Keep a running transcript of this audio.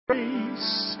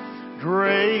grace,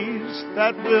 grace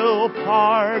that will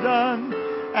pardon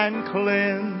and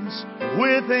cleanse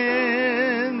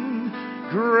within.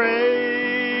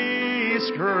 Grace,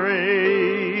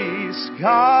 grace,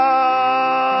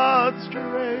 God's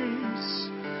grace,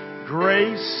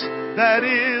 grace that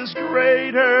is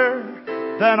greater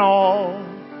than all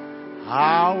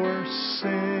our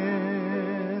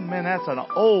sin. Man, that's an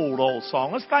old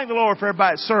song. Let's thank the Lord for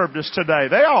everybody that served us today.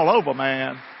 They all over,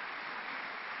 man.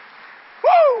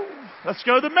 Woo! Let's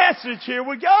go to the message. Here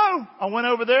we go. I went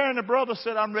over there and the brother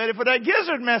said, I'm ready for that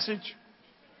gizzard message.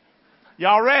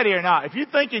 Y'all ready or not? If you're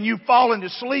thinking you've fallen to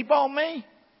sleep on me,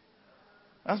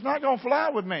 that's not going to fly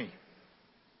with me.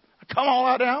 I come all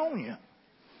out there on you.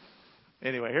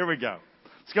 Anyway, here we go.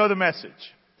 Let's go to the message.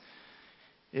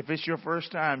 If it's your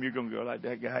first time, you're going to go like,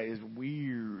 that guy is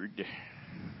weird.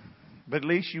 But at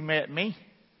least you met me.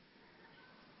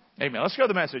 Amen. Let's go to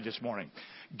the message this morning.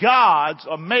 God's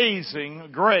amazing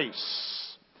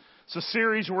grace. It's a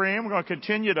series we're in. We're going to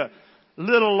continue to a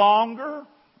little longer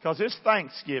because it's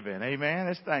Thanksgiving. Amen.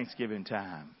 It's Thanksgiving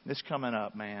time. It's coming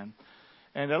up, man.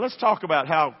 And let's talk about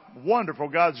how wonderful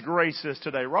God's grace is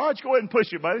today. Raj, go ahead and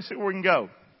push it, buddy. See where we can go.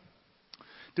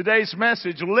 Today's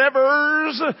message,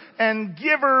 livers and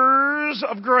givers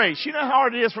of grace. You know how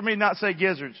hard it is for me to not say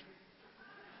gizzards?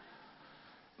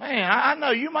 Man, I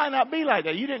know you might not be like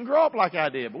that. You didn't grow up like I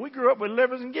did, but we grew up with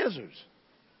livers and gizzards.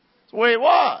 That's the way it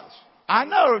was. I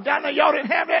know y'all didn't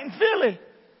have that in Philly.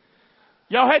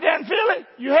 Y'all had that in Philly?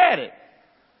 You had it.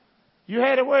 You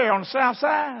had it where? On the south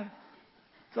side?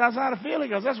 South side of Philly?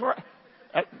 Because that's where...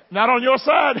 not on your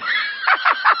side?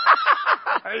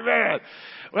 Amen.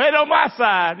 Right on my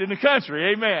side in the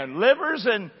country. Amen. Livers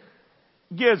and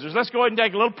gizzards. Let's go ahead and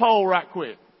take a little poll right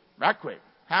quick. Right quick.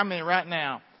 How many right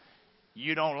now,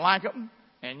 you don't like them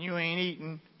and you ain't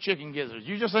eating chicken gizzards?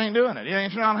 You just ain't doing it.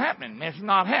 It's not happening. It's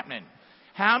not happening.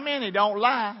 How many don't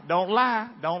lie? Don't lie.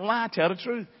 Don't lie. Tell the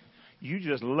truth. You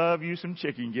just love you some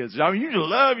chicken gizzards. I mean, you just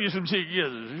love you some chicken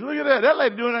gizzards. Look at that. That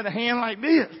lady doing that hand like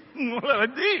this. What I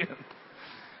did.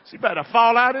 She better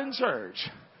fall out in church.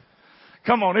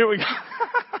 Come on, here we go.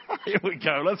 Here we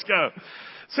go. Let's go.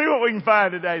 See what we can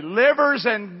find today. Livers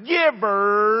and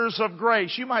givers of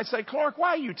grace. You might say, Clark, why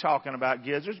are you talking about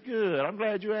gizzards? Good. I'm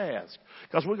glad you asked.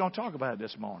 Because we're going to talk about it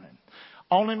this morning.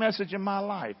 Only message in my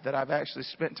life that I've actually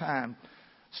spent time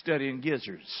studying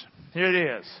gizzards. Here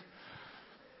it is.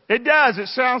 It does. It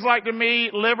sounds like to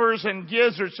me livers and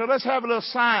gizzards. So let's have a little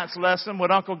science lesson with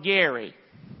Uncle Gary.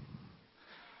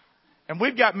 And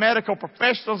we've got medical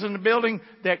professionals in the building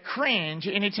that cringe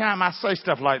anytime I say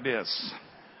stuff like this.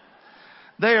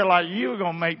 They're like, you're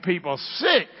going to make people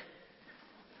sick.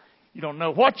 You don't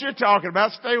know what you're talking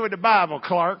about. Stay with the Bible,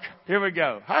 Clark. Here we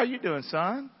go. How are you doing,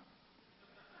 son?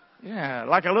 Yeah,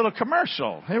 like a little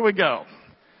commercial. Here we go.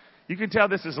 You can tell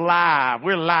this is live.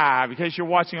 We're live. In case you're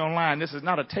watching online, this is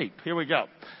not a tape. Here we go.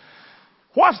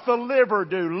 What's the liver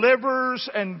do? Livers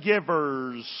and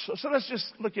givers. So let's just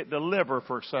look at the liver,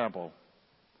 for example.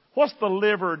 What's the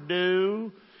liver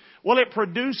do? Well, it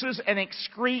produces and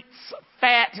excretes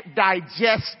fat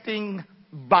digesting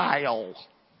bile.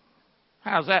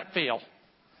 How does that feel?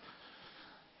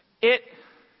 It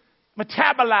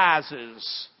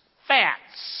metabolizes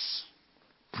fats,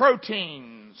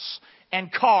 proteins,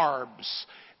 and carbs.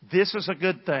 This is a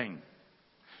good thing.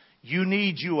 You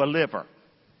need you a liver.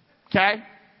 Okay?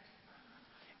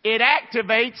 It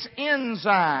activates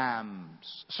enzymes.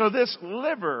 So this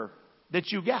liver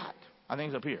that you got, I think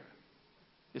it's up here.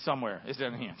 It's somewhere. It's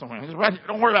down here. Somewhere.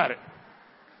 Don't worry about it.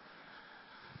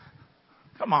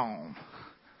 Come on.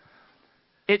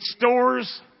 It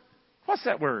stores, what's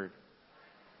that word?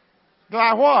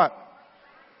 What?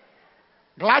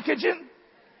 Glycogen?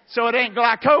 So it ain't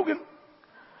glycogen?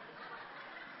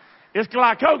 It's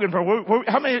glycogen.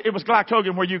 How many, it was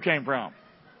glycogen where you came from?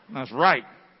 That's right.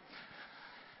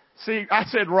 See, I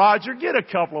said, Roger, get a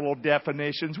couple of little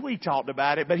definitions. We talked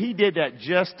about it, but he did that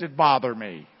just to bother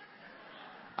me.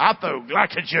 I throw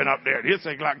glycogen up there. He'll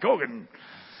say glycogen.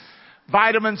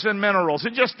 Vitamins and minerals.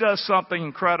 It just does something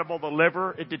incredible. The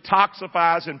liver, it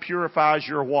detoxifies and purifies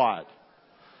your what?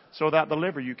 So without the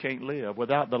liver, you can't live.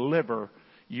 Without the liver,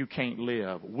 you can't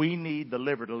live. We need the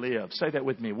liver to live. Say that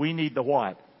with me. We need the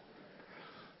what?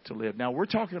 To live. Now, we're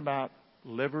talking about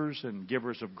livers and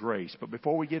givers of grace. But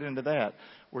before we get into that,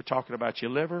 we're talking about your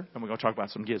liver, and we're going to talk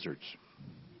about some gizzards.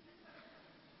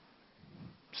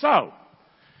 So,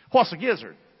 what's a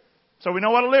gizzard? So we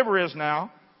know what a liver is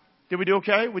now. Did we do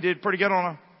okay? We did pretty good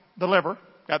on the liver.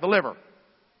 Got the liver.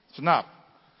 It's enough.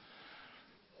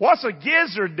 What's a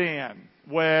gizzard then?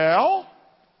 Well,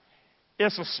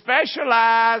 it's a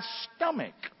specialized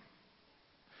stomach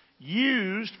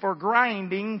used for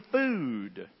grinding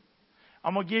food.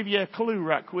 I'm going to give you a clue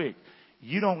right quick.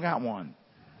 You don't got one.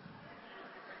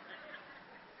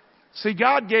 See,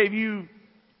 God gave you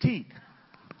teeth.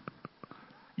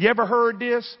 You ever heard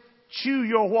this? Chew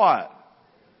your what?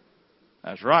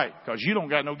 That's right, because you don't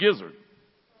got no gizzard.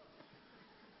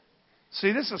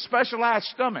 See, this is a specialized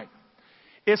stomach.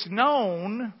 It's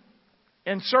known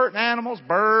in certain animals,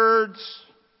 birds,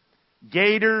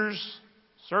 gators,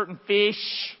 certain fish,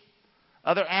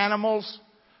 other animals.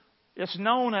 It's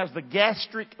known as the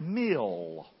gastric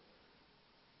mill.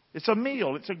 It's a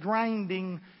meal. It's a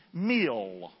grinding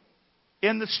meal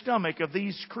in the stomach of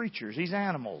these creatures, these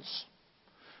animals.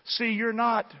 See, you're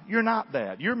not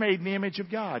that. You're made in the image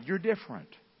of God. You're different.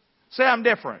 Say, I'm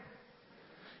different.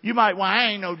 You might, well, I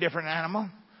ain't no different animal.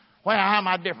 Well, how am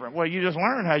I different? Well, you just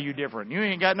learned how you're different. You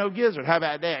ain't got no gizzard. How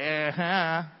about that?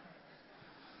 Uh-huh.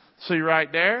 See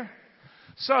right there?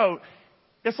 So,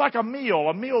 it's like a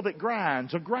meal that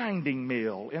grinds, a grinding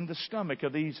meal in the stomach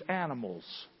of these animals.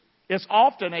 It's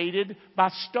often aided by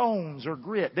stones or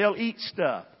grit. They'll eat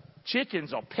stuff.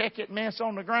 Chickens will peck at mess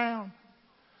on the ground.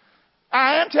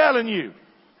 I am telling you.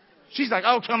 She's like,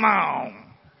 oh, come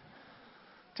on.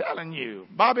 Telling you.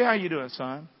 Bobby, how you doing,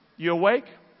 son? You awake?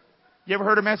 You ever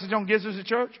heard a message on gizzards at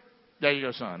church? There you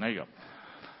go, son. There you go.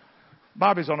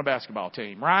 Bobby's on the basketball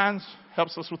team. Ryan's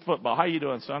helps us with football. How you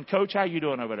doing, son? Coach, how you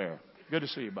doing over there? Good to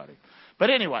see you, buddy. But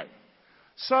anyway,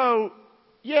 so,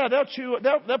 yeah,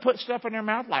 they'll put stuff in their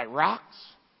mouth like rocks,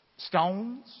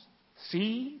 stones,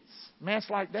 seeds, mess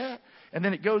like that. And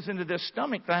then it goes into this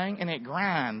stomach thing and it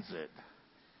grinds it.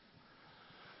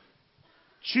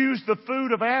 Choose the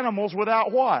food of animals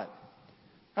without what?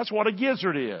 That's what a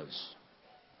gizzard is.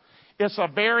 It's a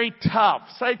very tough.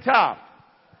 Say tough.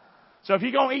 So if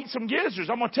you're going to eat some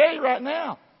gizzards, I'm going to tell you right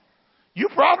now, you're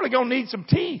probably going to need some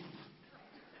teeth.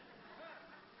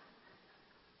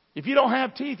 If you don't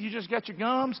have teeth, you just got your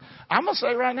gums. I'm going to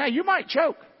say right now, you might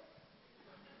choke.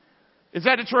 Is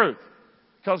that the truth?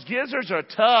 Because gizzards are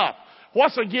tough.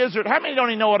 What's a gizzard? How many don't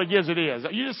even know what a gizzard is?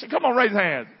 You just come on, raise your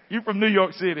hand. You're from New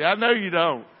York City. I know you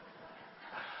don't.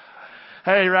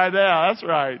 Hey, right now, that's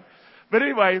right. But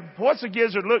anyway, what's a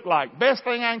gizzard look like? Best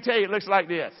thing I can tell you, it looks like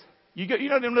this. You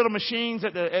know them little machines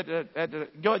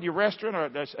go at your restaurant or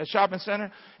at a shopping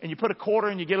center, and you put a quarter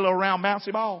and you get a little round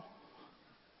bouncy ball.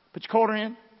 Put your quarter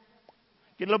in,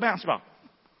 get a little bouncy ball.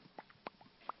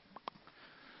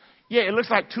 Yeah, it looks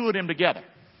like two of them together.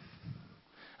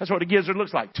 That's what a gizzard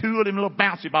looks like. Two of them little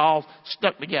bouncy balls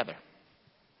stuck together.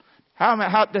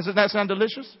 How doesn't that sound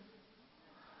delicious?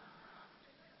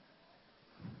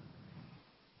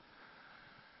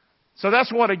 So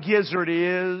that's what a gizzard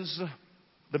is.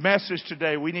 The message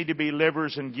today, we need to be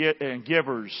livers and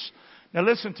givers. Now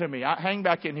listen to me. Hang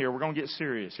back in here. We're going to get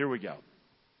serious. Here we go.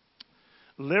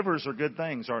 Livers are good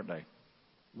things, aren't they?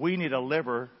 We need a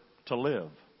liver to live.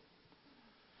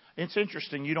 It's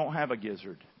interesting. You don't have a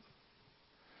gizzard.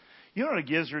 You know what a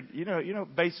gizzard,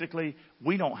 basically,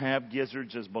 we don't have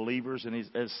gizzards as believers and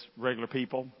as regular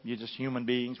people. You're just human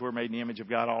beings. We're made in the image of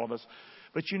God, all of us.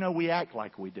 But we act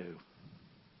like we do.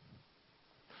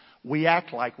 We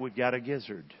act like we've got a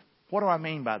gizzard. What do I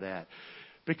mean by that?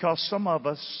 Because some of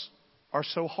us are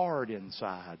so hard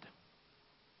inside.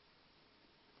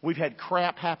 We've had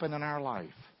crap happen in our life.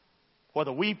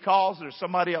 Whether we've caused it or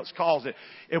somebody else caused it.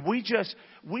 If we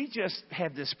just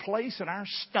have this place in our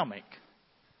stomach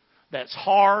that's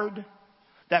hard,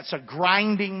 that's a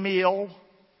grinding meal,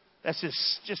 that's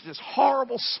just this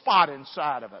horrible spot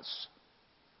inside of us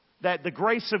that the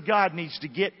grace of God needs to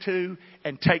get to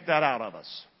and take that out of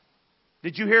us.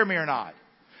 Did you hear me or not?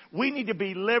 We need to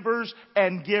be livers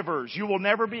and givers. You will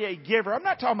never be a giver. I'm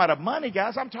not talking about of money,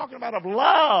 guys. I'm talking about of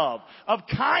love, of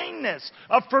kindness,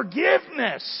 of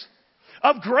forgiveness,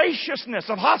 of graciousness,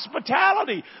 of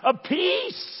hospitality, of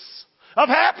peace, of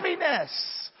happiness.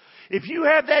 If you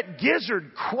have that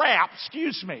gizzard crap,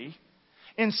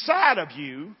 inside of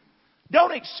you,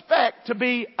 don't expect to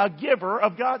be a giver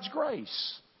of God's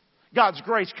grace. God's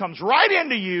grace comes right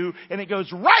into you and it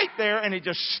goes right there and it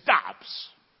just stops.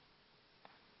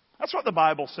 That's what the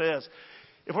Bible says.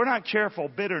 If we're not careful,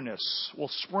 bitterness will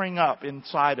spring up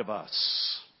inside of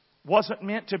us. Wasn't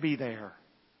meant to be there.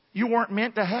 You weren't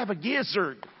meant to have a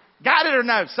gizzard. Got it or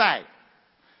no? Say.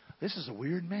 This is a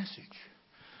weird message,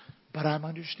 but I'm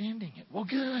understanding it. Well,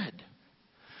 good.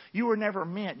 You were never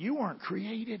meant. You weren't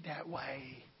created that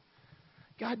way.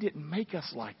 God didn't make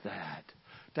us like that,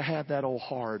 to have that old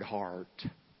hard heart.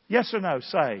 Yes or no?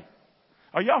 Say.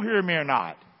 Are y'all hearing me or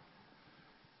not?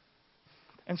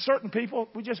 And certain people,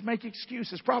 we just make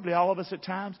excuses. Probably all of us at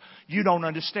times. You don't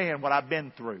understand what I've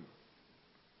been through.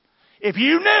 If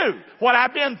you knew what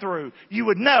I've been through, you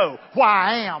would know why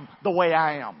I am the way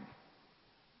I am.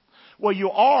 Well,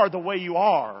 you are the way you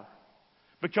are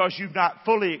because you've not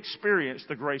fully experienced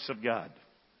the grace of God.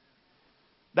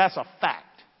 That's a fact.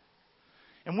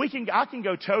 And I can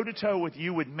go toe to toe with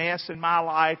you with mess in my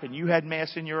life, and you had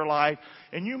mess in your life,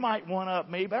 and you might one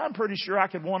up me, but I'm pretty sure I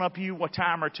could one up you a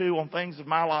time or two on things of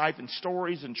my life and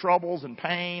stories and troubles and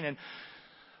pain and,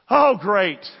 oh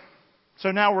great.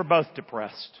 So now we're both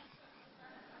depressed.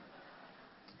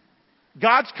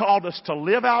 God's called us to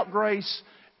live out grace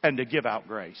and to give out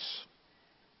grace.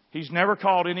 He's never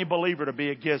called any believer to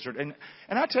be a gizzard. And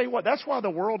I tell you what, that's why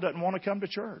the world doesn't want to come to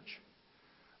church.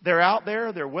 They're out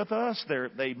there, they're with us,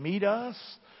 they meet us.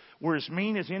 We're as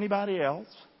mean as anybody else.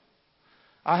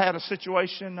 I had a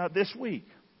situation this week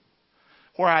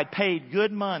where I'd paid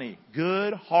good money,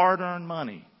 good hard-earned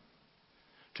money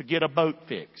to get a boat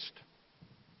fixed.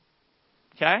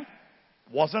 Okay?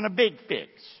 Wasn't a big fix.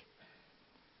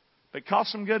 But it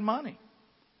cost some good money.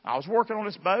 I was working on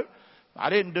this boat. I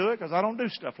didn't do it because I don't do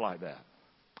stuff like that.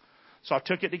 So I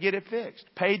took it to get it fixed.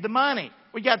 Paid the money.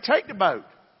 We got to take the boat.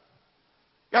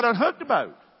 Got to unhook the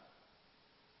boat.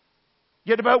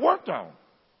 Get the boat worked on.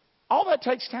 All that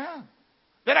takes time.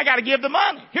 Then I got to give the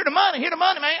money. Here the money,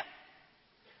 man.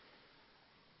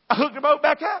 I hook the boat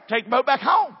back up. Take the boat back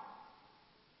home.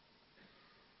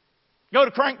 Go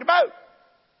to crank the boat.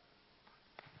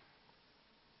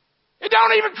 It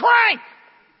don't even crank.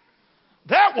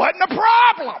 That wasn't a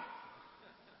problem.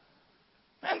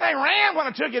 And they ran when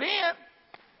I took it in.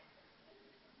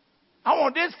 I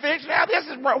want this fixed now. This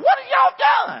is what have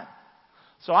y'all done?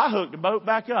 So I hooked the boat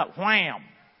back up. Wham.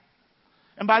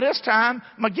 And by this time,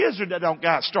 my gizzard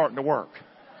got starting to work.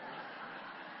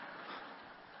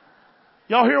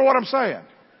 Y'all hear what I'm saying?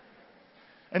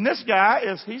 And this guy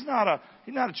he's not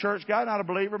a church guy, not a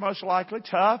believer, most likely.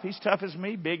 Tough. He's tough as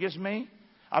me, big as me.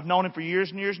 I've known him for years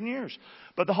and years and years.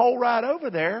 But the whole ride over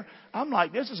there, I'm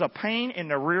like, this is a pain in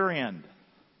the rear end.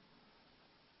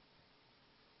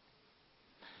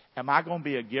 Am I going to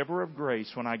be a giver of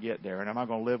grace when I get there? And am I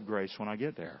going to live grace when I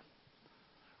get there?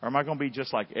 Or am I going to be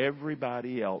just like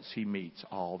everybody else he meets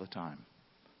all the time?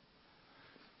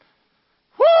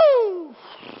 Woo!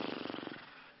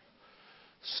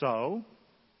 So,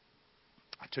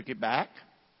 I took it back.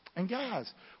 And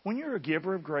guys, when you're a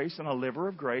giver of grace and a liver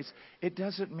of grace, it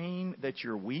doesn't mean that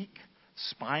you're weak,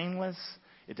 spineless.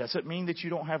 It doesn't mean that you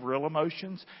don't have real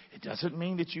emotions. It doesn't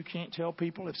mean that you can't tell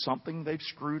people if something they've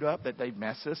screwed up, that they've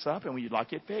messed this up and you'd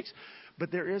like it fixed.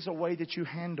 But there is a way that you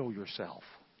handle yourself.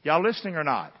 Y'all listening or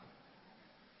not?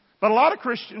 But a lot of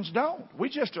Christians don't. We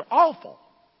just are awful.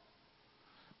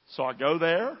 So I go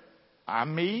there.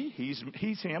 I'm me.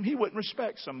 He's him. He wouldn't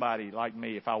respect somebody like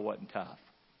me if I wasn't tough.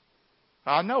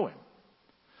 I know him.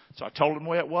 So I told him the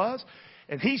way it was.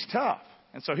 And he's tough.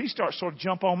 And so he starts sort of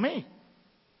jump on me.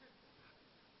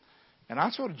 And I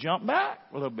sort of jumped back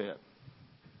a little bit.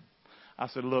 I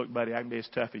said, look, buddy, I can be as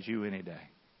tough as you any day.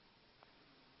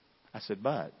 I said,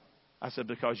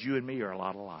 because you and me are a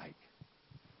lot alike.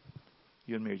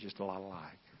 You and me are just a lot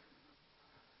alike.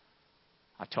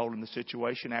 I told him the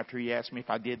situation after he asked me if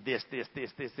I did this.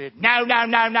 No.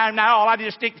 All I did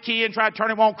is stick the key in, try to turn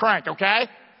it, won't crank, okay?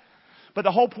 But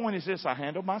the whole point is this. I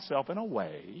handled myself in a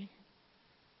way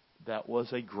that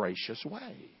was a gracious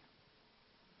way.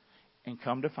 And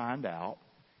come to find out,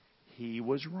 he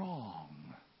was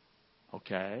wrong.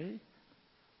 Okay?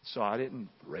 So I didn't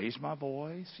raise my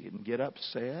voice. Didn't get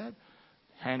upset.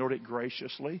 Handled it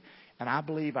graciously. And I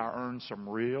believe I earned some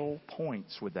real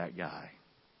points with that guy.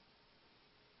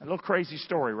 A little crazy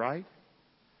story, right?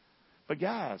 But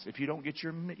guys, if you don't get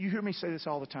you hear me say this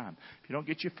all the time. If you don't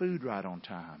get your food right on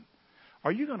time,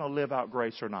 are you going to live out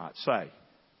grace or not? Say.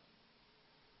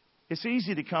 It's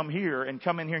easy to come in here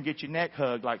and get your neck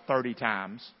hugged like 30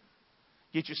 times.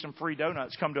 Get you some free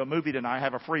donuts. Come to a movie tonight,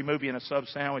 have a free movie and a sub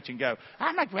sandwich and go,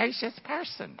 I'm a gracious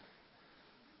person.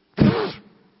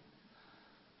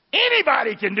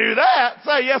 Anybody can do that.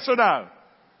 Say yes or no.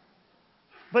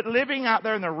 But living out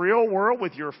there in the real world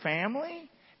with your family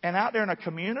and out there in a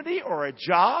community or a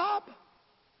job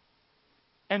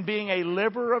and being a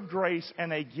liver of grace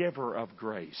and a giver of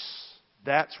grace.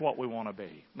 That's what we want to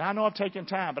be. Now, I know I've taken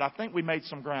time, but I think we made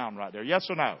some ground right there. Yes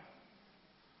or no?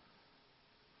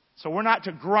 So we're not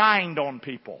to grind on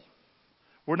people.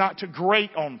 We're not to grate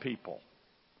on people.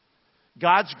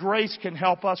 God's grace can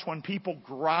help us when people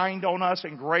grind on us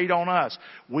and grate on us.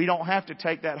 We don't have to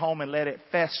take that home and let it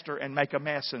fester and make a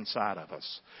mess inside of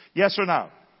us. Yes or no?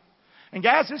 And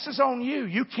guys, this is on you.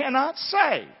 You cannot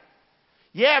say,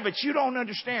 yeah, but you don't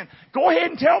understand. Go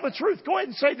ahead and tell the truth. Go ahead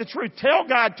and say the truth. Tell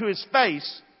God to His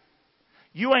face,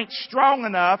 You ain't strong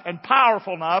enough and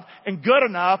powerful enough and good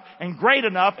enough and great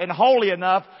enough and holy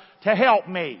enough to help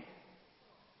me.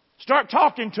 Start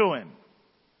talking to Him.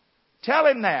 Tell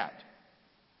Him that.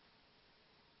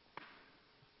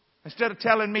 Instead of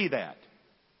telling me that.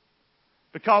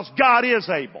 Because God is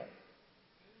able.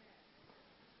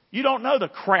 You don't know the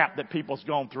crap that people's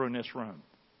gone through in this room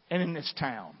and in this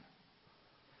town.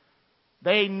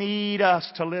 They need us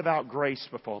to live out grace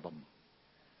before them.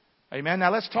 Amen.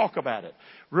 Now let's talk about it.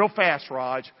 Real fast,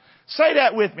 Raj. Say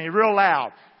that with me real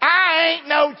loud. I ain't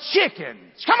no chicken.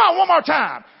 Come on, one more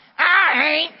time. I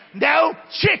ain't no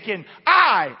chicken.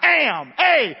 I am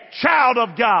a child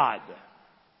of God.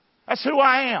 That's who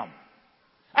I am.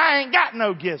 I ain't got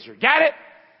no gizzard. Got it?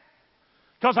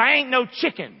 Because I ain't no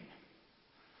chicken.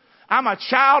 I'm a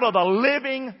child of the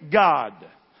living God.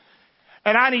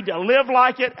 And I need to live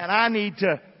like it, and I need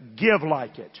to give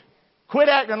like it. Quit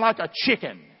acting like a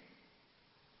chicken.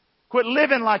 Quit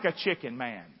living like a chicken,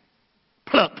 man.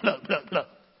 Pluck, pluck, pluck, pluck.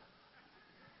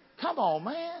 Come on,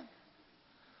 man.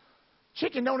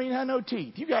 Chicken don't even have no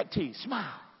teeth. You got teeth.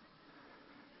 Smile.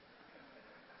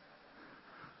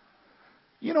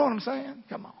 You know what I'm saying?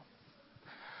 Come on.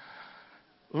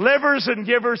 Livers and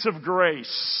givers of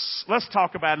grace. Let's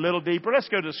talk about it a little deeper. Let's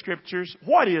go to the Scriptures.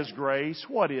 What is grace?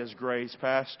 What is grace,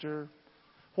 Pastor?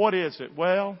 What is it?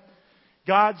 Well,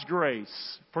 God's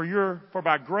grace. For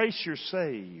by grace you're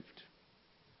saved.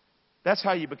 That's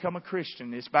how you become a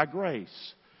Christian. It's by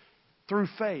grace. Through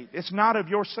faith. It's not of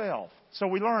yourself. So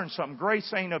we learned something.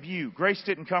 Grace ain't of you. Grace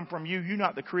didn't come from you. You're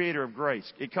not the creator of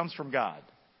grace. It comes from God.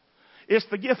 It's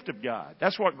the gift of God.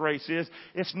 That's what grace is.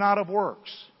 It's not of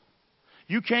works.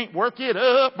 You can't work it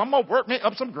up. I'm going to work me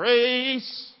up some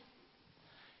grace.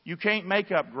 You can't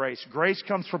make up grace. Grace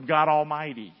comes from God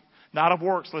Almighty. Not of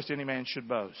works, lest any man should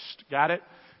boast. Got it?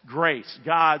 Grace.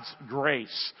 God's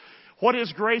grace. What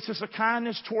is grace? It's a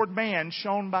kindness toward man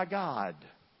shown by God.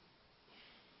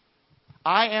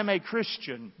 I am a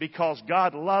Christian because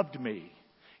God loved me,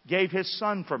 gave His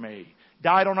Son for me,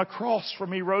 died on a cross for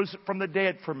me, rose from the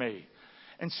dead for me,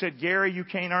 and said, Gary, you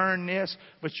can't earn this,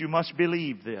 but you must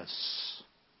believe this.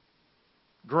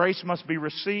 Grace must be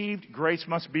received. Grace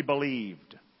must be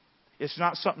believed. It's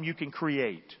not something you can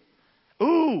create.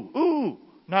 Ooh.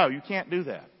 No, you can't do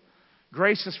that.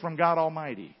 Grace is from God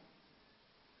Almighty.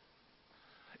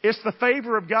 It's the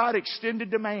favor of God extended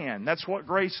to man. That's what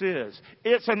grace is.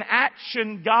 It's an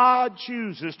action God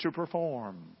chooses to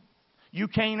perform. You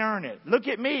can't earn it. Look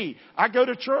at me. I go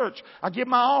to church. I give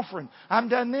my offering. I'm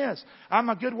done this. I'm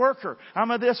a good worker. I'm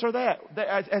a this or that.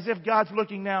 As if God's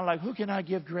looking down like, who can I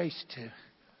give grace to?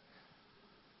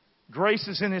 Grace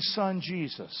is in His Son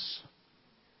Jesus.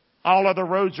 All other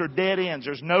roads are dead ends.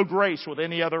 There's no grace with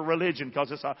any other religion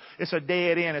because it's a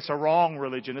dead end. It's a wrong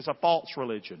religion. It's a false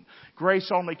religion.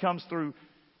 Grace only comes through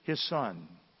His Son.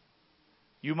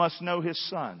 You must know His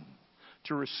Son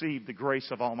to receive the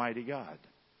grace of Almighty God.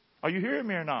 Are you hearing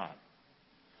me or not?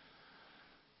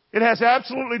 It has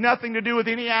absolutely nothing to do with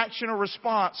any action or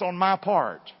response on my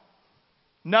part.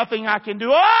 Nothing I can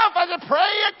do. Oh, if I can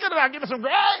pray, I'll give it some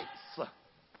grace.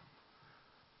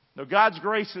 No, God's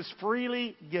grace is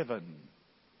freely given.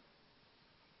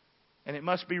 And it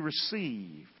must be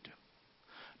received.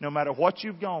 No matter what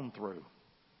you've gone through.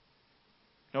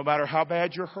 No matter how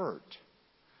bad you're hurt.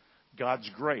 God's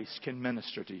grace can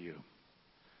minister to you.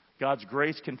 God's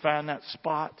grace can find that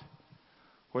spot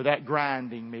where that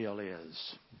grinding meal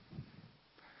is.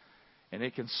 And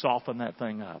it can soften that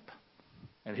thing up.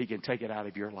 And He can take it out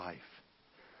of your life.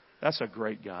 That's a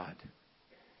great God.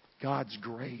 God's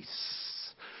grace.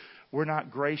 We're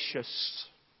not gracious.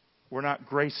 We're not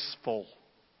graceful.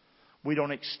 We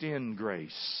don't extend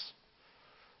grace.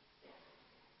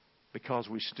 Because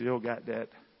we still got that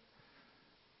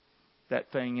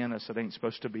thing in us that ain't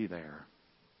supposed to be there.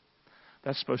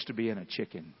 That's supposed to be in a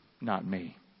chicken, not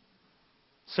me.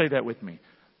 Say that with me.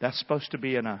 That's supposed to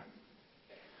be in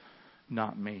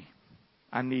not me.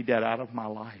 I need that out of my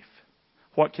life.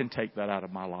 What can take that out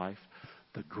of my life?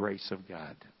 The grace of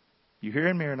God. You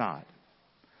hearing me or not?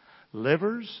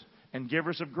 Livers and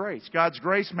givers of grace. God's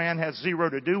grace, man has zero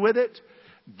to do with it.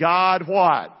 God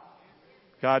what?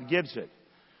 God gives it.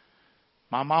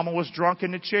 My mama was drunk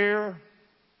in the chair,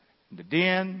 in the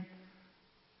den,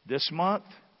 this month,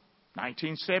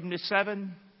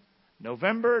 1977.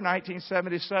 November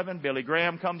 1977, Billy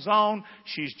Graham comes on.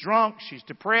 She's drunk. She's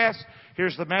depressed.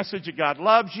 Here's the message that God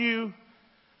loves you.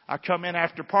 I come in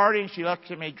after partying. She looks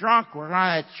at me drunk. We're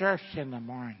going to church in the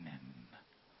morning.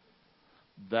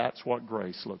 That's what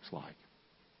grace looks like.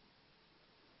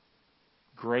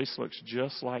 Grace looks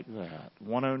just like that.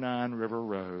 109 River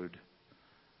Road.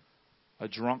 A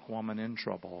drunk woman in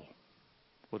trouble.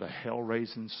 with a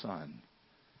hell-raising son.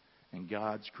 And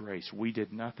God's grace. We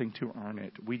did nothing to earn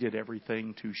it. We did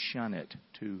everything to shun it,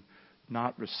 to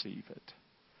not receive it.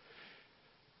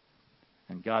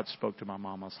 And God spoke to my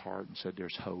mama's heart and said,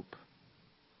 there's hope.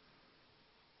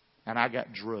 And I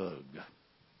got drugged.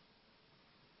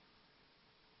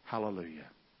 Hallelujah.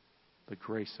 The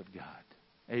grace of God.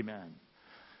 Amen.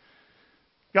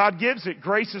 God gives it.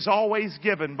 Grace is always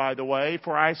given, by the way.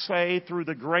 For I say through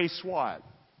the grace what?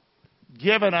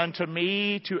 Given unto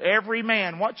me to every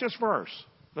man. Watch this verse.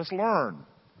 Let's learn.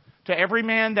 To every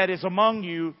man that is among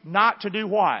you, not to do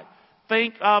what?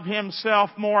 Think of himself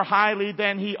more highly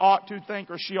than he ought to think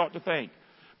or she ought to think.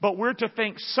 But we're to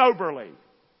think soberly,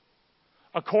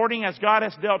 according as God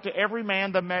has dealt to every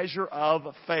man the measure of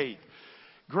faith.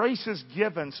 Grace is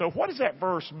given. So what does that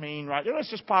verse mean right there? Let's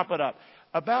just pop it up.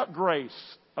 About grace.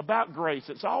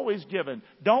 It's always given.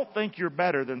 Don't think you're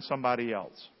better than somebody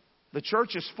else. The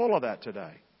church is full of that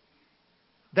today.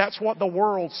 That's what the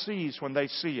world sees when they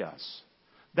see us.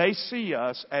 They see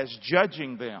us as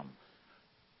judging them.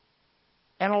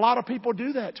 And a lot of people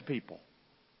do that to people.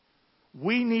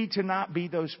 We need to not be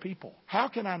those people. How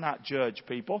can I not judge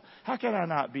people? How can I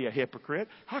not be a hypocrite?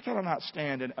 How can I not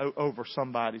stand over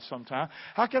somebody sometime?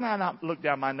 How can I not look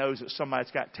down my nose at somebody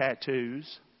that's got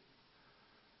tattoos?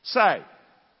 Say.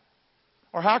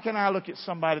 Or how can I look at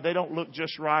somebody, they don't look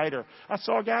just right? Or I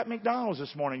saw a guy at McDonald's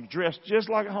this morning dressed just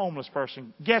like a homeless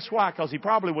person. Guess why? Because he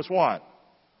probably was what?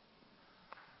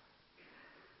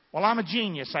 Well, I'm a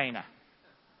genius, ain't I?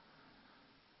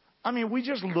 I mean, we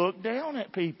just look down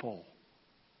at people.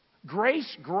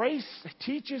 Grace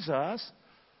teaches us,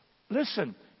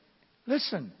 listen,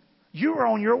 you were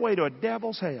on your way to a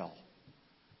devil's hell.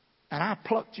 And I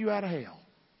plucked you out of hell.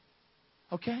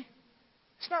 Okay?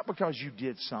 It's not because you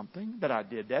did something that I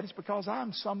did that. It's because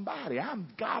I'm somebody. I'm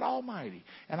God Almighty.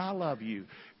 And I love you.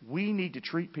 We need to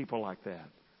treat people like that.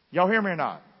 Y'all hear me or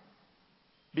not?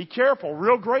 Be careful.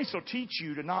 Real grace will teach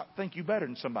you to not think you better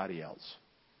than somebody else.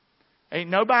 Ain't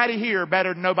nobody here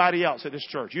better than nobody else at this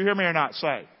church. You hear me or not?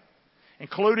 Say.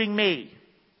 Including me.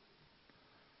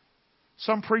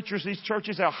 Some preachers, these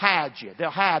churches, they'll hide you.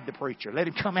 They'll hide the preacher. Let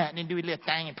him come out and then do his little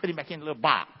thing and put him back in a little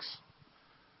box.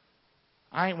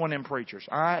 I ain't one of them preachers.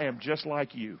 I am just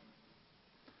like you.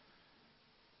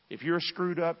 If you're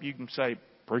screwed up, you can say,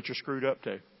 preacher screwed up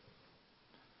too.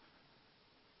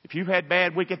 If you've had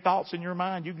bad, wicked thoughts in your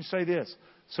mind, you can say this,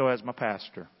 so has my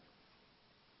pastor.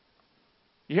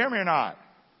 You hear me or not?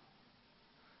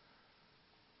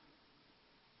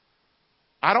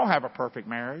 I don't have a perfect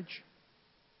marriage.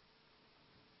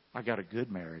 I got a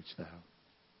good marriage, though.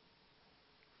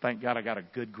 Thank God I got a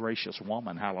good, gracious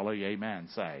woman. Hallelujah. Amen.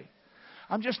 Say.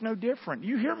 I'm just no different.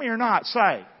 You hear me or not?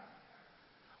 Say.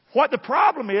 What the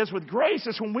problem is with grace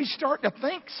is when we start to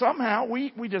think somehow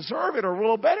we deserve it or we're a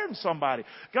little better than somebody.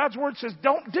 God's Word says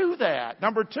don't do that.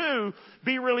 Number 2,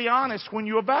 be really honest when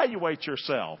you evaluate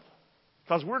yourself.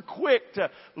 Because we're quick to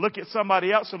look at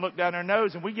somebody else and look down their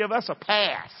nose and we give us a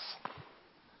pass.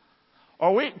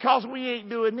 Or because we ain't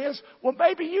doing this, well,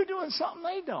 maybe you're doing something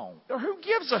they don't. Or who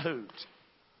gives a hoot?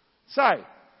 Say.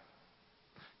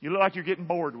 You look like you're getting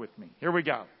bored with me. Here we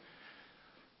go.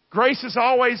 Grace is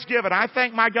always given. I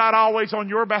thank my God always on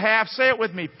your behalf. Say it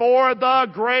with me. For the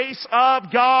grace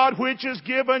of God which is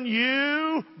given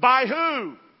you by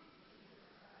who?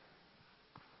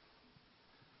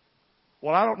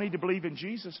 Well, I don't need to believe in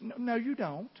Jesus. No, you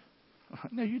don't.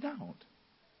 No, you don't.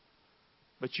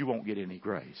 But you won't get any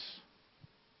grace.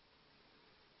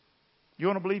 You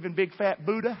want to believe in big fat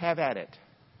Buddha? Have at it.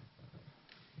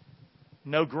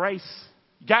 No grace.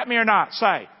 Got me or not?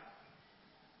 Say.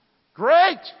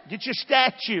 Great. Get your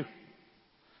statue. You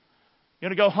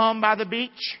want to go hum by the beach?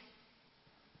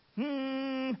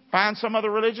 Find some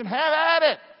other religion? Have at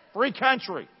it. Free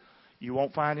country. You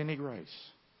won't find any grace.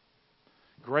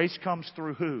 Grace comes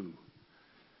through who?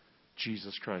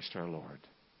 Jesus Christ our Lord.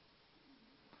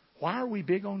 Why are we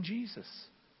big on Jesus?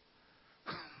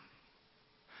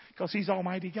 Because He's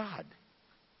Almighty God.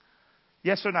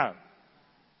 Yes or no?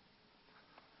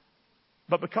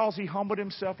 But because He humbled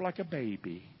Himself like a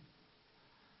baby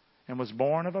and was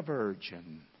born of a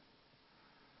virgin,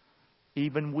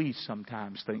 even we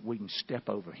sometimes think we can step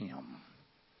over Him.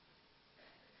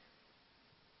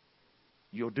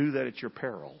 You'll do that at your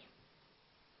peril.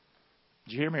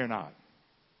 Did you hear me or not?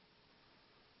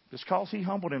 Just because He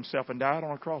humbled Himself and died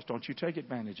on a cross, don't you take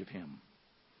advantage of Him.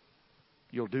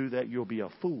 You'll do that, you'll be a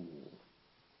fool.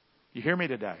 You hear me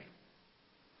today?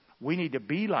 We need to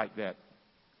be like that.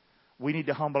 We need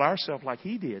to humble ourselves like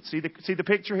He did. See the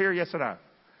picture here? Yes or no?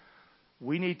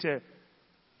 We need to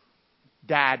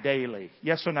die daily.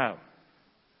 Yes or no?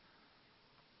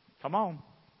 Come on.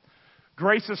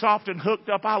 Grace is often hooked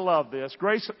up. I love this.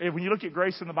 Grace, when you look at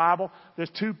grace in the Bible,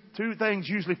 there's two things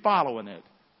usually following it.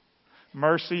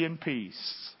 Mercy and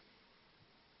peace.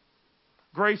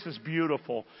 Grace is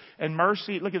beautiful. And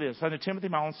mercy, look at this. Under Timothy,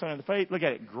 my own son in the faith, look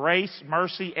at it. Grace,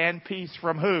 mercy, and peace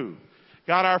from who?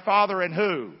 God our Father and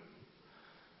who?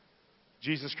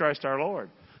 Jesus Christ our Lord.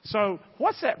 So,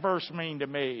 what's that verse mean to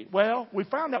me? Well, we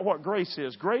found out what grace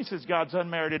is. Grace is God's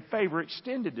unmerited favor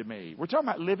extended to me. We're talking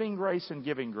about living grace and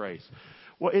giving grace.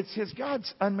 Well, it's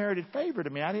God's unmerited favor to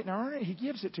me. I didn't earn it. He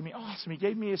gives it to me. Awesome. He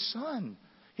gave me His Son.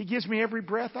 He gives me every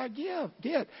breath I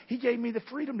get. He gave me the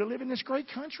freedom to live in this great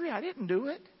country. I didn't do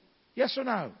it. Yes or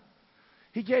no?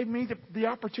 He gave me the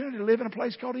opportunity to live in a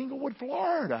place called Englewood,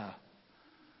 Florida.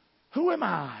 Who am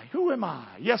I? Who am I?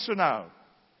 Yes or no?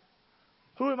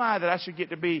 Who am I that I should get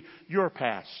to be your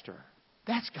pastor?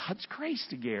 That's God's grace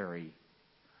to Gary.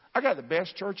 I got the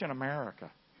best church in America.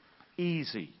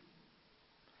 Easy.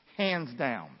 Hands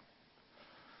down.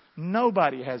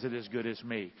 Nobody has it as good as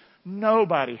me.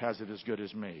 Nobody has it as good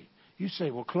as me. You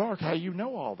say, well, Clark, how do you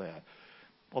know all that?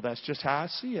 Well, that's just how I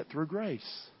see it, through grace.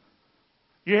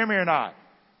 You hear me or not?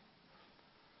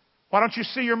 Why don't you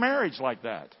see your marriage like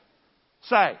that?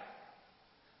 Say.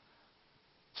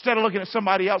 Instead of looking at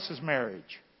somebody else's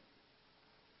marriage.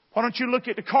 Why don't you look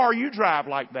at the car you drive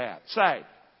like that? Say.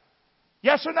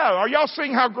 Yes or no? Are y'all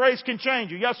seeing how grace can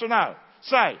change you? Yes or no?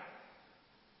 Say.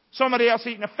 Somebody else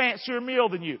eating a fancier meal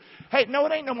than you. Hey, no,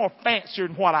 it ain't no more fancier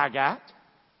than what I got.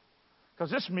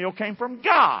 Because this meal came from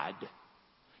God.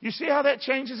 You see how that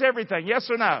changes everything? Yes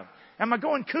or no? Am I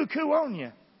going cuckoo on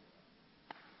you?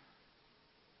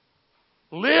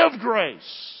 Live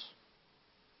grace.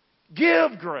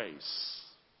 Give grace.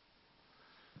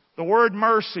 The word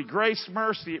mercy, grace,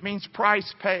 mercy, it means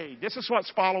price paid. This is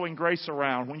what's following grace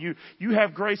around. When you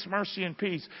have grace, mercy, and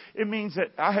peace, it means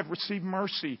that I have received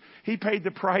mercy. He paid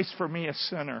the price for me, a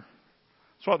sinner.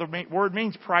 That's what the word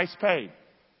means, price paid.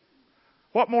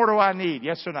 What more do I need?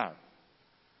 Yes or no?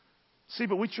 See,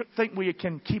 but we think we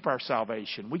can keep our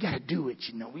salvation. We got to do it,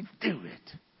 we do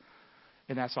it.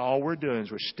 And that's all we're doing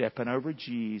is we're stepping over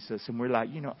Jesus. And we're like,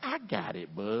 I got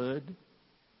it, bud.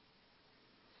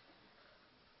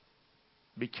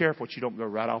 Be careful that you don't go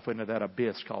right off into that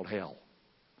abyss called hell.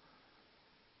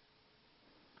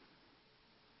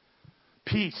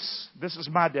 Peace. This is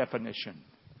my definition.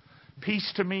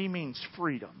 Peace to me means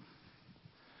freedom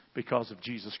because of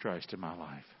Jesus Christ in my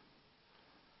life.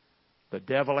 The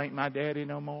devil ain't my daddy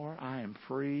no more. I am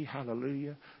free.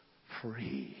 Hallelujah.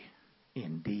 Free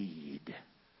indeed.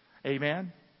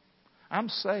 Amen. I'm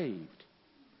saved.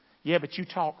 Yeah, but you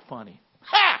talk funny.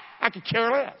 Ha! I could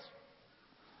care less.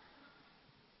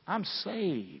 I'm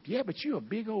saved. Yeah, but you a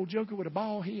big old joker with a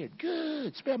bald head.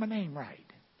 Good. Spell my name right.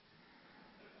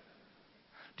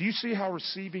 Do you see how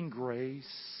receiving grace,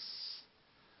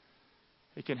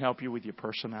 it can help you with your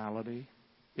personality?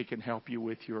 It can help you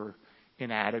with your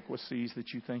inadequacies that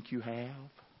you think you have.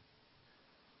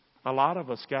 A lot of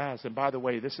us guys, and by the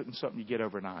way, this isn't something you get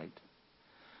overnight.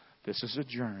 This is a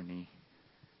journey.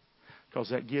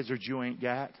 Because that gizzard you ain't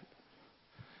got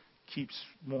keeps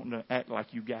wanting to act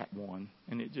like you got one.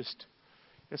 And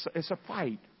it's a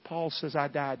fight. Paul says, I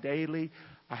die daily.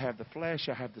 I have the flesh.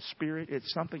 I have the spirit.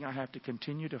 It's something I have to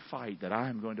continue to fight, that I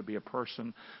am going to be a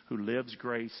person who lives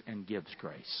grace and gives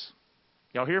grace.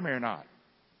 Y'all hear me or not?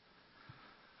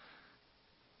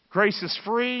 Grace is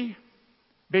free.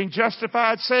 Being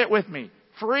justified, say it with me.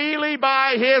 Freely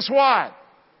by His what?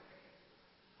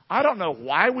 I don't know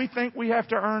why we think we have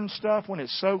to earn stuff when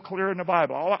it's so clear in the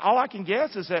Bible. All I can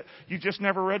guess is that you just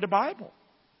never read the Bible.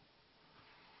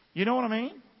 You know what I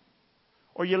mean?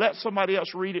 Or you let somebody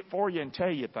else read it for you and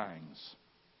tell you things.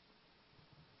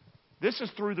 This is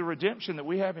through the redemption that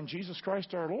we have in Jesus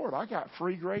Christ our Lord. I got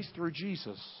free grace through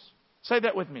Jesus. Say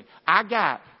that with me. I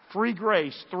got free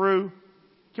grace through...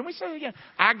 Can we say it again?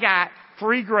 I got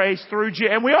free grace through Jesus.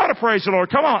 And we ought to praise the Lord.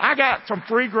 Come on. I got some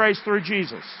free grace through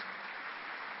Jesus.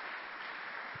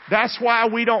 That's why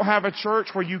we don't have a church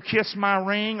where you kiss my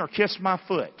ring or kiss my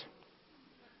foot.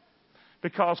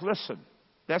 Because listen,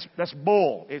 that's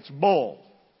bull. It's bull.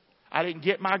 I didn't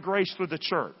get my grace through the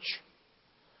church.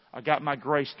 I got my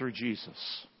grace through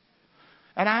Jesus.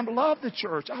 And I love the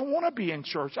church. I want to be in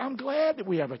church. I'm glad that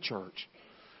we have a church.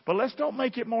 But let's don't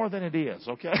make it more than it is,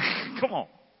 okay? Come on.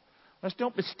 Let's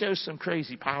don't bestow some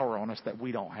crazy power on us that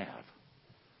we don't have.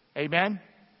 Amen?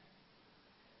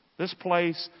 This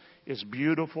place is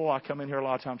beautiful. I come in here a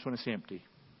lot of times when it's empty.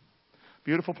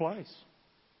 Beautiful place.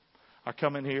 I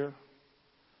come in here,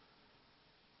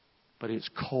 but it's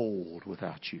cold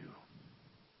without you.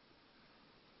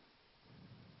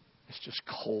 It's just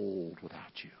cold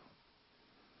without you.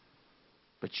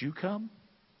 But you come.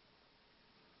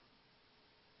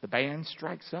 The band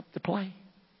strikes up to play.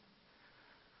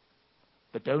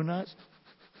 The donuts.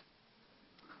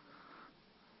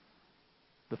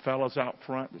 The fellows out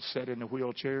front that sit in the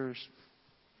wheelchairs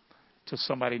till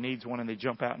somebody needs one and they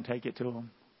jump out and take it to them.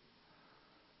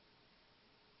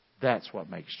 That's what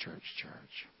makes church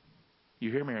church.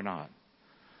 You hear me or not?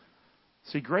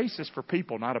 See, grace is for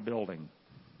people, not a building.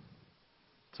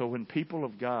 So when people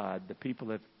of God, the people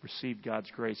that received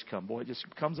God's grace come, boy, it just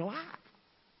comes alive.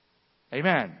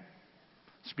 Amen.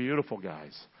 It's beautiful,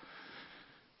 guys.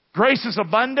 Grace is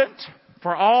abundant.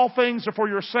 For all things are for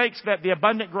your sakes, that the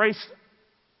abundant grace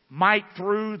might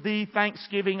through the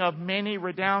thanksgiving of many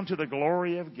redound to the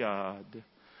glory of God.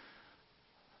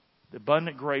 The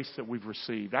abundant grace that we've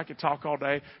received. I could talk all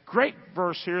day. Great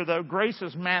verse here, though. Grace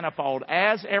is manifold.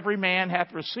 As every man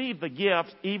hath received the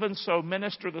gift, even so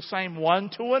minister the same one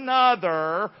to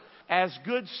another as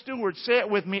good stewards. Say it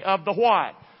with me, of the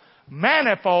what?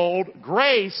 Manifold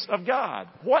grace of God.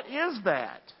 What is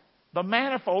that? The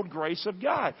manifold grace of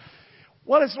God.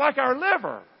 Well, it's like our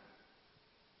liver.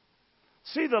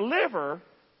 See, the liver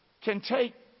can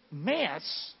take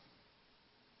mess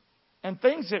and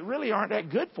things that really aren't that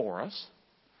good for us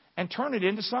and turn it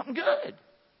into something good.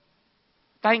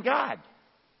 Thank God.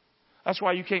 That's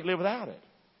why you can't live without it.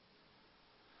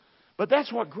 But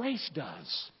that's what grace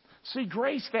does. See,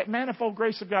 grace, that manifold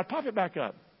grace of God, pop it back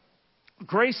up.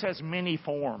 Grace has many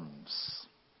forms.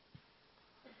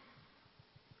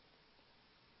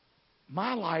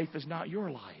 My life is not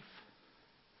your life.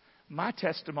 My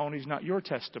testimony is not your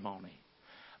testimony.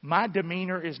 My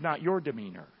demeanor is not your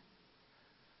demeanor.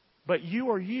 But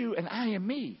you are you and I am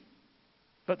me.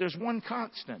 But there's one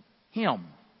constant, Him.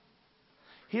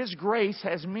 His grace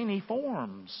has many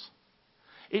forms.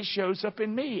 It shows up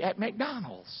in me at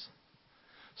McDonald's.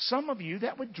 Some of you,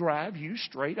 that would drive you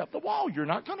straight up the wall. You're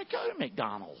not going to go to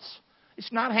McDonald's.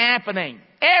 It's not happening.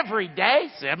 Every day,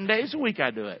 7 days a week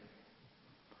I do it.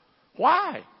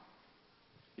 Why?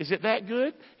 Is it that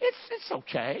good? It's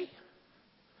okay.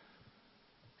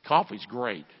 Coffee's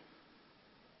great.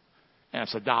 And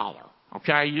it's $1.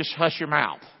 Okay? You just hush your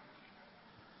mouth.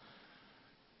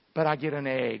 But I get an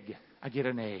egg. I get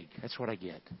an egg. That's what I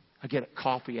get. I get a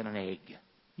coffee and an egg.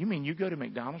 You mean you go to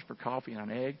McDonald's for coffee and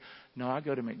an egg? No, I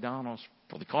go to McDonald's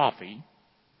for the coffee.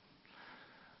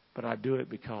 But I do it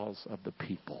because of the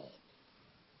people.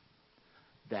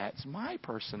 That's my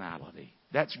personality.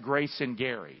 That's Grace and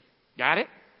Gary. Got it?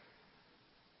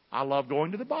 I love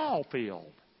going to the ball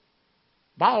field.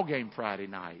 Ball game Friday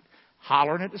night.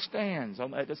 Hollering at the stands.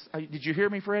 Did you hear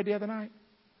me, Fred, the other night?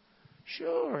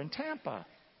 Sure, in Tampa.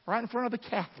 Right in front of the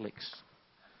Catholics.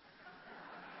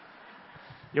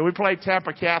 Yeah, we played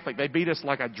Tampa Catholic. They beat us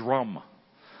like a drum.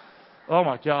 Oh,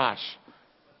 my gosh.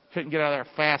 Couldn't get out of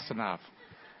there fast enough.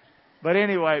 But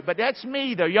anyway, but that's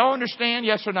me, though. Y'all understand?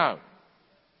 Yes or no?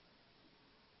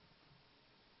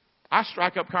 I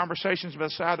strike up conversations by the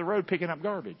side of the road picking up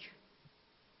garbage.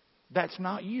 That's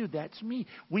not you. That's me.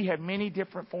 We have many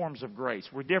different forms of grace.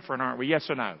 We're different, aren't we? Yes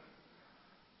or no?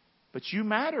 But you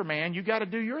matter, man. You got to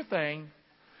do your thing.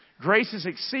 Grace is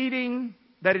exceeding,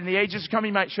 that in the ages to come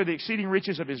He might show the exceeding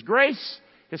riches of His grace,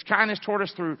 His kindness toward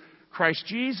us through Christ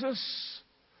Jesus.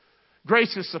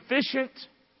 Grace is sufficient.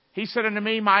 He said unto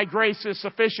me, my grace is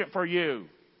sufficient for you.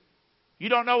 You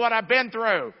don't know what I've been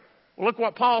through. Well, look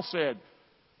what Paul said.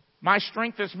 My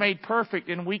strength is made perfect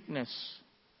in weakness.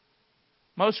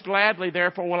 Most gladly,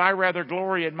 therefore, will I rather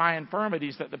glory in my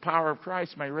infirmities, that the power of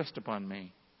Christ may rest upon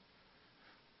me.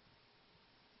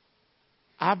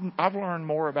 I've learned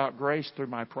more about grace through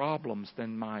my problems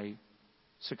than my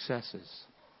successes.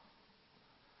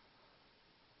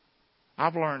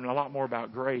 I've learned a lot more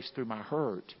about grace through my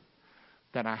hurt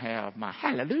than I have my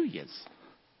hallelujahs.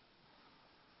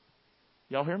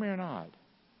 Y'all hear me or not?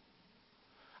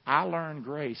 I learned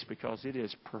grace because it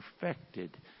is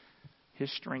perfected.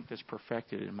 His strength is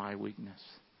perfected in my weakness.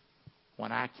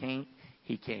 When I can't,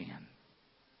 He can.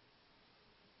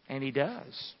 And He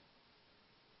does.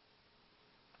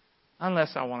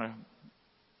 Unless I want to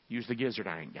use the gizzard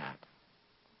I ain't got.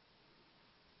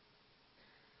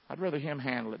 I'd rather Him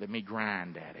handle it than me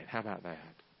grind at it. How about that?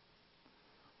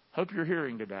 Hope you're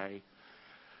hearing today.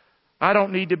 I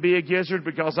don't need to be a gizzard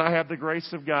because I have the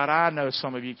grace of God. I know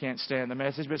some of you can't stand the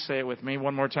message, but say it with me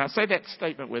one more time. Say that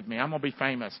statement with me. I'm going to be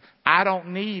famous. I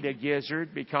don't need a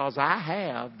gizzard because I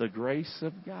have the grace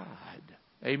of God.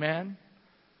 Amen?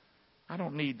 I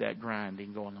don't need that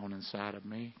grinding going on inside of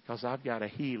me because I've got a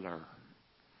healer.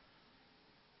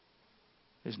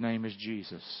 His name is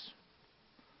Jesus.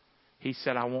 He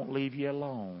said, I won't leave you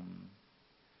alone.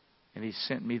 And He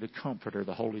sent me the Comforter,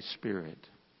 the Holy Spirit.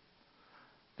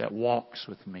 that walks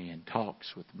with me and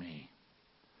talks with me.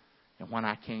 And when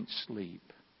I can't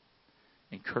sleep,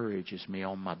 encourages me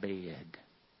on my bed.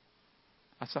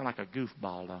 I sound like a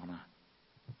goofball, don't I?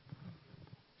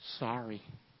 Sorry.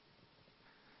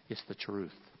 It's the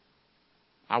truth.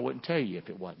 I wouldn't tell you if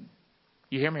it wasn't.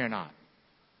 You hear me or not?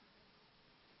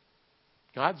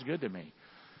 God's good to me.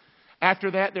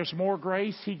 After that, there's more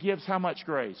grace. He gives how much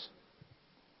grace?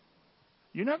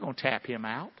 You're not going to tap Him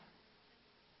out.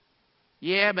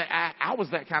 Yeah, but I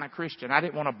was that kind of Christian. I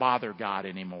didn't want to bother God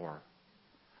anymore.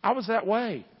 I was that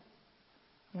way.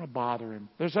 I want to bother Him.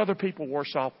 There's other people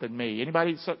worse off than me.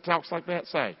 Anybody that talks like that,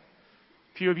 say.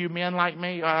 A few of you men like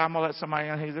me, I'm going to let somebody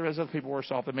know, hey, there is other people worse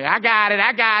off than me. I got it,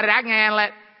 I can handle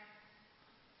it.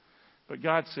 But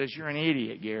God says, you're an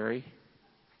idiot, Gary.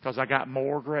 Because I got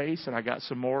more grace, and I got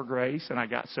some more grace, and I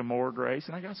got some more grace,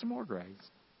 and I got some more grace.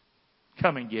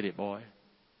 Come and get it, boy.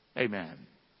 Amen.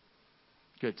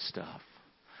 Good stuff.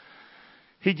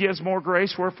 He gives more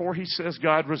grace, wherefore He says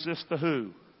God resists the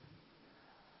who?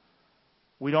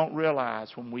 We don't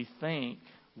realize when we think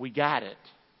we got it.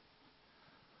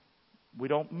 We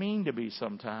don't mean to be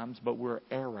sometimes, but we're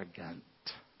arrogant.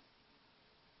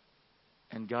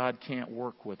 And God can't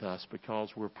work with us because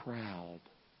we're proud.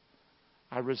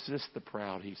 I resist the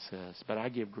proud, He says, but I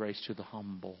give grace to the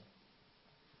humble.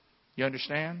 You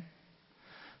understand?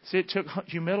 See, it took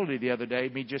humility the other day,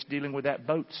 me just dealing with that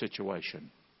boat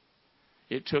situation.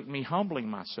 It took me humbling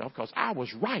myself because I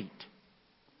was right.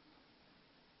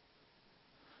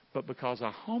 But because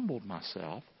I humbled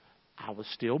myself, I was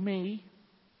still me.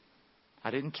 I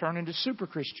didn't turn into super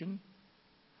Christian.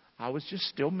 I was just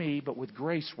still me, but with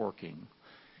grace working.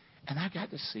 And I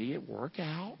got to see it work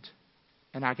out.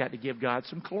 And I got to give God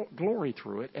some glory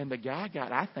through it. And the guy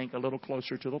got, I think, a little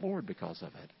closer to the Lord because of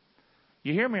it.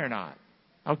 You hear me or not?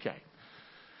 Okay.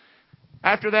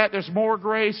 After that, there's more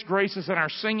grace. Grace is in our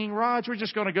singing. Raj, we're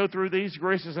just going to go through these.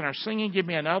 Grace is in our singing. Give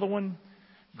me another one.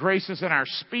 Grace is in our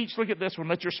speech. Look at this one.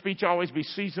 Let your speech always be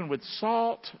seasoned with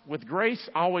salt. With grace,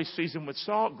 always seasoned with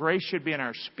salt. Grace should be in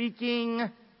our speaking.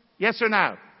 Yes or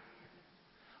no?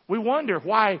 We wonder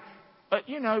why,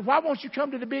 why won't you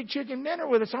come to the big chicken dinner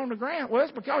with us on the ground? Well,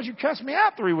 it's because you cussed me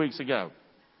out 3 weeks ago.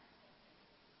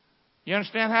 You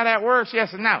understand how that works?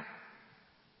 Yes and no.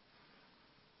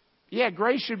 Yeah,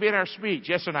 grace should be in our speech.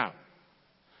 Yes or no?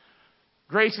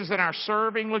 Grace is in our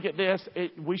serving. Look at this.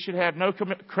 We should have no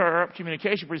corrupt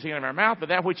communication proceeding in our mouth, but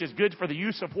that which is good for the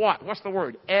use of what? What's the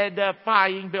word?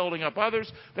 Edifying, building up others,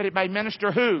 that it may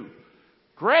minister who?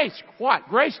 Grace. What?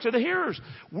 Grace to the hearers.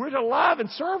 We're to love and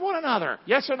serve one another.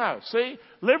 Yes or no? See?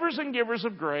 Livers and givers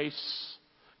of grace.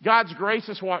 God's grace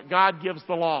is what God gives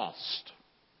the lost.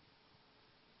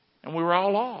 And we were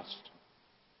all lost.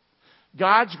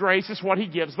 God's grace is what He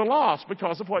gives the lost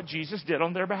because of what Jesus did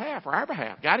on their behalf, or our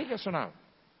behalf. Got it? Yes or no?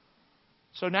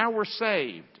 So now we're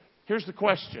saved. Here's the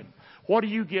question. What do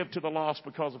you give to the lost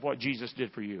because of what Jesus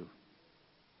did for you?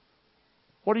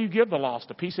 What do you give the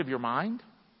lost? A piece of your mind?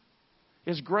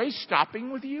 Is grace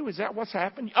stopping with you? Is that what's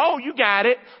happened? Oh, you got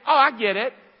it. Oh, I get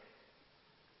it.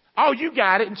 Oh, you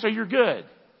got it, and so you're good.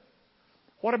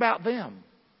 What about them?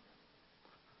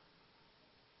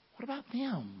 What about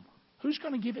them? Who's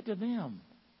going to give it to them?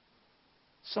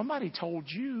 Somebody told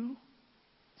you.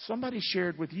 Somebody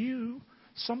shared with you.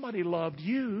 Somebody loved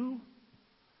you.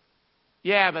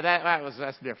 Yeah, but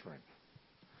that's different.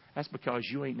 That's because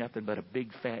you ain't nothing but a big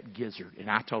fat gizzard,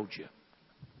 and I told you.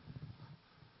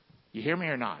 You hear me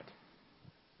or not?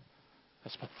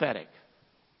 That's pathetic.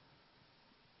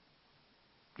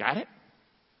 Got it?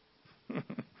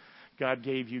 God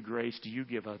gave you grace. Do you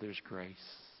give others grace?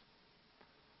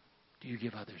 Do you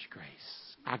give others grace?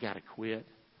 I got to quit.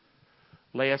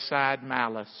 Lay aside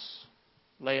malice.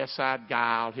 Lay aside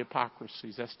guile,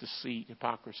 hypocrisies. That's deceit,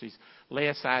 hypocrisies. Lay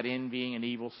aside envying and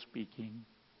evil speaking.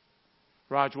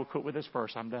 Raj, we'll quit with this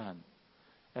verse. I'm done.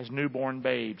 As newborn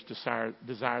babes desire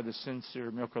the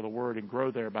sincere milk of the word and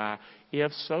grow thereby.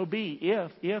 If so be,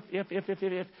 if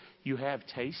you have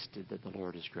tasted that the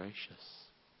Lord is gracious.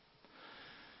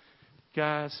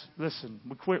 Guys, listen.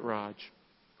 We quit, Raj.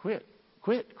 Quit.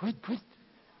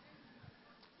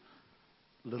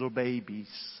 Little babies.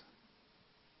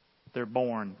 They're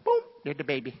born. Boom. They're the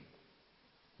baby.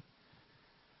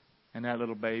 And that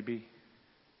little baby,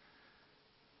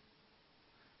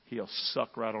 he'll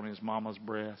suck right on his mama's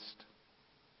breast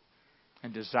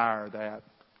and desire that.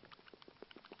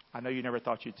 I know you never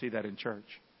thought you'd see that in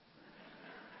church.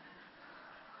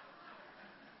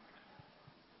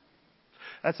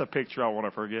 That's a picture I want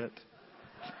to forget.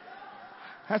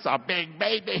 That's a big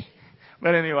baby.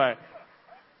 But anyway.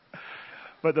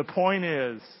 But the point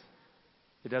is,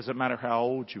 it doesn't matter how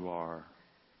old you are.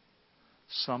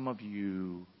 Some of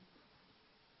you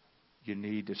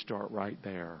need to start right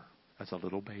there as a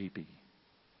little baby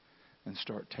and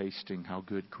start tasting how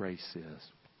good grace is.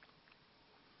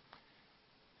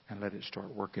 And let it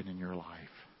start working in your life.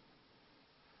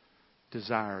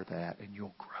 Desire that and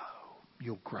you'll grow.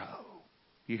 You'll grow.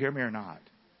 You hear me or not?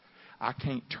 I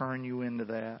can't turn you into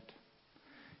that.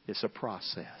 It's a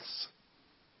process.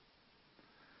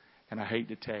 And I hate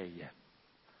to tell you,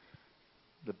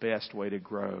 the best way to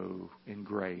grow in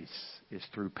grace is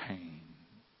through pain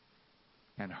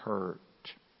and hurt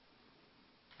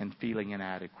and feeling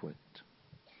inadequate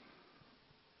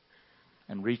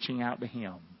and reaching out to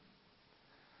Him.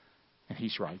 And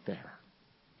He's right there.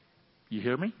 You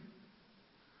hear me?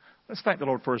 Let's thank the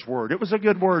Lord for His word. It was a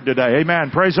good word today.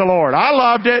 Amen. Praise the Lord. I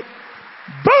loved it.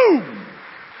 Boom!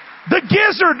 The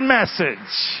gizzard message.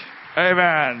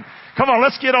 Amen. Come on,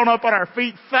 let's get on up on our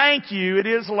feet. Thank you. It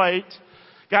is late.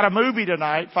 Got a movie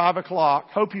tonight, 5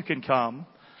 o'clock. Hope you can come.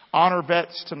 Honor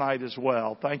vets tonight as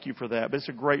well. Thank you for that. But it's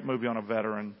a great movie on a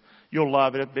veteran. You'll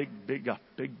love it.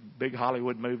 Big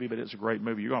Hollywood movie, but it's a great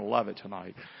movie. You're going to love it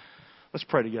tonight. Let's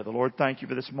pray together. Lord, thank you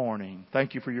for this morning.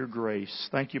 Thank you for your grace.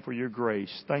 Thank you for your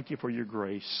grace. Thank you for your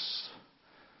grace.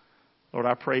 Lord,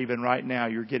 I pray even right now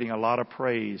you're getting a lot of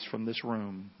praise from this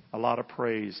room. A lot of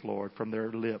praise, Lord, from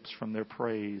their lips, from their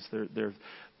praise,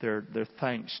 their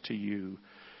thanks to you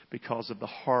because of the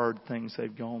hard things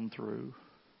they've gone through.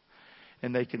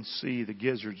 And they can see the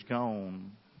gizzard's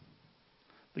gone.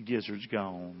 The gizzard's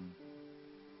gone.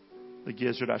 The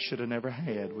gizzard I should have never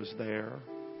had was there.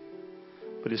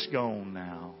 But it's gone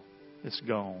now. It's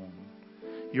gone.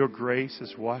 Your grace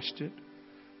has washed it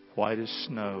white as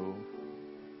snow.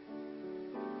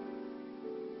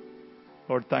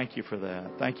 Lord, thank you for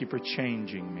that. Thank you for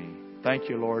changing me. Thank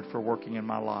you, Lord, for working in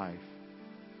my life.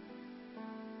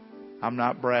 I'm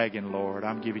not bragging, Lord.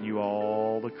 I'm giving you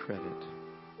all the credit.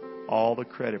 All the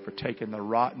credit for taking the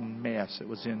rotten mess that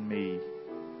was in me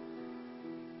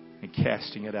and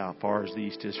casting it out far as the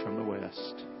east is from the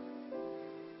west.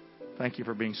 Thank you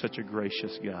for being such a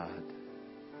gracious God.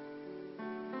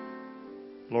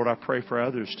 Lord, I pray for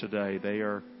others today.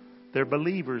 They're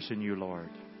believers in you, Lord.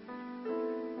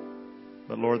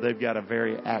 But Lord, they've got a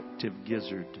very active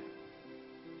gizzard.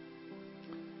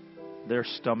 Their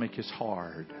stomach is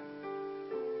hard.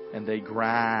 And they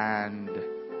grind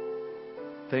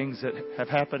things that have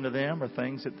happened to them or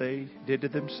things that they did to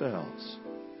themselves.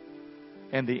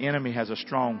 And the enemy has a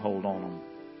stronghold on them.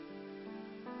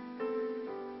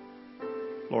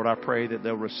 Lord, I pray that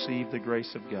they'll receive the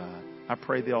grace of God. I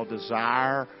pray they'll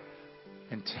desire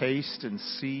and taste and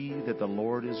see that the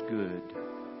Lord is good.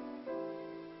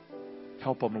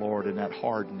 Help them, Lord, in that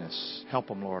hardness. Help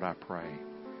them, Lord, I pray.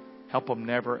 Help them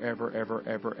never,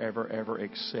 ever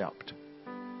accept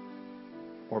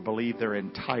or believe they're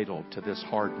entitled to this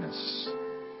hardness.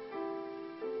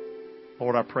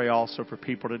 Lord, I pray also for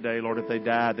people today, Lord, if they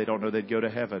died, they don't know they'd go to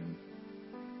heaven.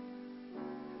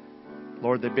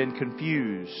 Lord, they've been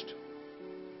confused.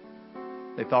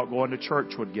 They thought going to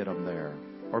church would get them there,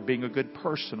 or being a good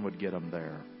person would get them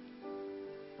there.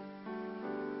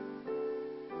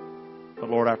 But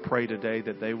Lord, I pray today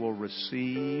that they will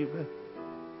receive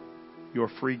your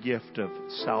free gift of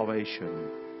salvation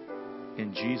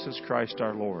in Jesus Christ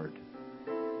our Lord.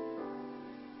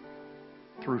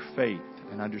 Through faith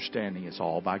and understanding, it's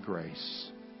all by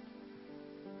grace.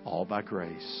 All by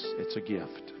grace. It's a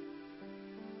gift.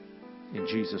 In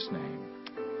Jesus' name.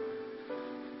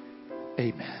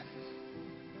 Amen.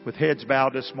 With heads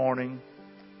bowed this morning,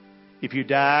 if you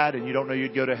died and you don't know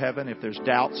you'd go to heaven, if there's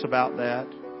doubts about that,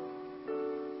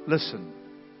 listen.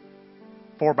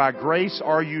 For by grace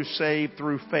are you saved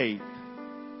through faith,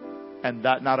 and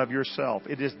that not of yourself.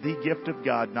 It is the gift of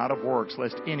God, not of works,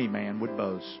 lest any man would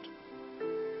boast.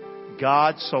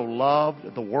 God so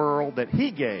loved the world that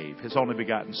He gave His only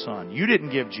begotten Son. You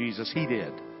didn't give Jesus, He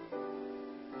did.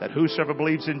 That whosoever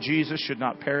believes in Jesus should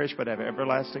not perish but have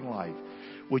everlasting life.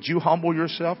 Would you humble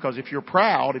yourself? Because if you're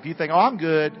proud, if you think, oh, I'm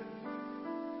good,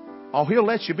 oh, He'll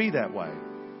let you be that way.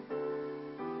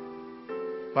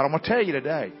 But I'm going to tell you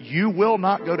today, you will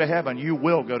not go to heaven. You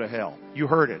will go to hell. You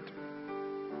heard it.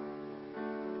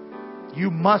 You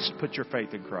must put your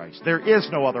faith in Christ. There is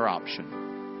no other option.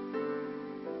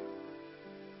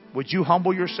 Would you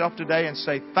humble yourself today and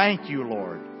say, thank you,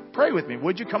 Lord. Pray with me.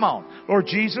 Would you? Come on. Lord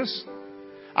Jesus,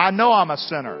 I know I'm a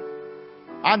sinner.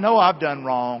 I know I've done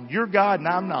wrong. You're God and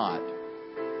I'm not.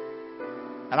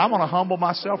 And I'm going to humble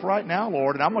myself right now,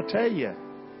 Lord. And I'm going to tell you,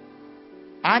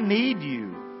 I need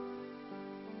you.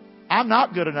 I'm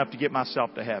not good enough to get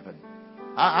myself to heaven.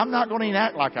 I'm not going to even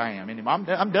act like I am anymore.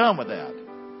 I'm done with that.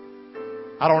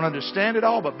 I don't understand it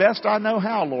all, but best I know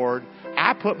how, Lord, I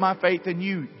I put my faith in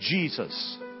you,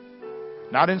 Jesus.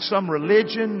 Not in some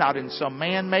religion, not in some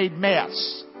man-made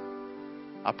mess.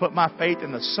 I put my faith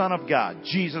in the Son of God,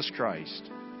 Jesus Christ.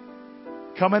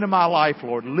 Come into my life,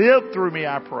 Lord. Live through me,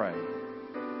 I pray.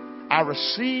 I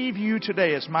receive you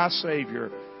today as my Savior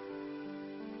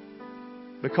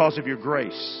because of your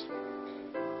grace.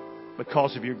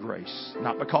 Because of your grace.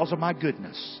 Not because of my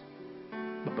goodness,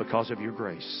 but because of your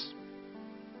grace.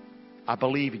 I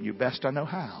believe in you best I know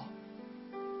how.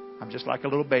 I'm just like a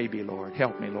little baby, Lord.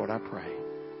 Help me, Lord, I pray.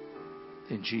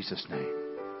 In Jesus' name.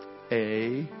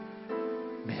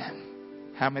 Amen.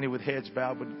 How many with heads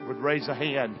bowed would raise a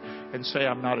hand and say,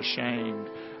 I'm not ashamed?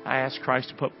 I asked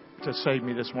Christ to save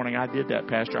me this morning. I did that,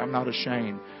 Pastor. I'm not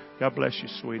ashamed. God bless you,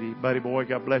 sweetie. Buddy boy,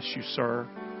 God bless you, sir.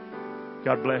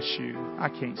 God bless you. I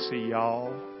can't see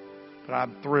y'all, but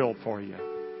I'm thrilled for you.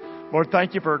 Lord,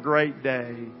 thank you for a great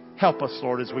day. Help us,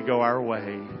 Lord, as we go our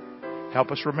way. Help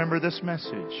us remember this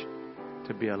message,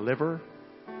 to be a liver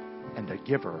and a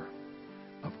giver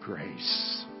of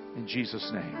grace. In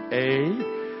Jesus' name,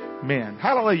 amen.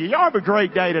 Hallelujah. Y'all have a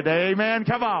great day today. Amen.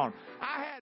 Come on.